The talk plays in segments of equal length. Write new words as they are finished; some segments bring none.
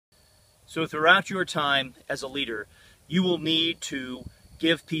So throughout your time as a leader, you will need to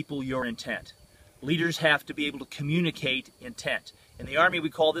give people your intent. Leaders have to be able to communicate intent. In the Army, we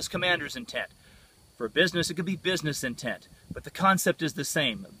call this commander's intent. For business, it could be business intent, but the concept is the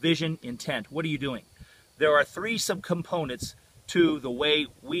same: vision, intent. What are you doing? There are three subcomponents to the way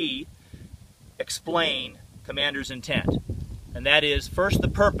we explain commander's intent, and that is, first, the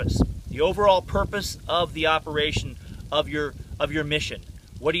purpose, the overall purpose of the operation of your mission.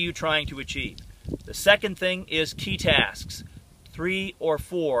 What are you trying to achieve? The second thing is key tasks. 3 or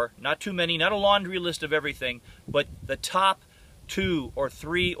 4, not too many, not a laundry list of everything, but the top 2 or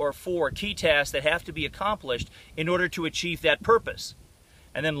 3 or 4 key tasks that have to be accomplished in order to achieve that purpose.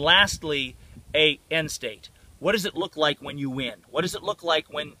 And then lastly, a end state. What does it look like when you win? What does it look like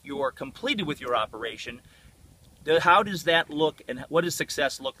when you are completed with your operation? How does that look, and what does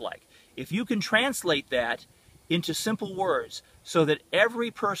success look like? If you can translate that into simple words so that every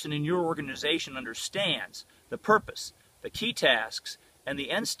person in your organization understands the purpose, the key tasks, and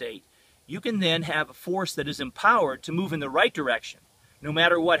the end state, you can then have a force that is empowered to move in the right direction, no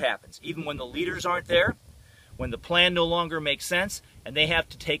matter what happens, even when the leaders aren't there, when the plan no longer makes sense, and they have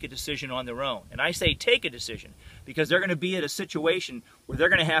to take a decision on their own. And I say take a decision because they're going to be at a situation where they're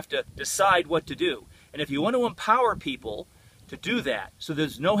going to have to decide what to do. And if you want to empower people to do that, so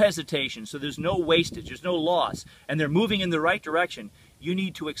there's no hesitation, so there's no wastage, there's no loss, and they're moving in the right direction, you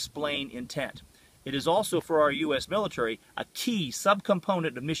need to explain intent. It is also, for our U.S. military, a key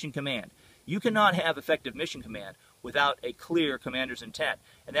subcomponent of mission command. You cannot have effective mission command without a clear commander's intent,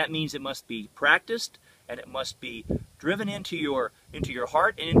 and that means it must be practiced, and it must be driven into your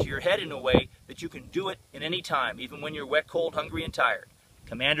heart and into your head in a way that you can do it in any time, even when you're wet, cold, hungry, and tired.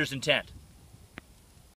 Commander's intent.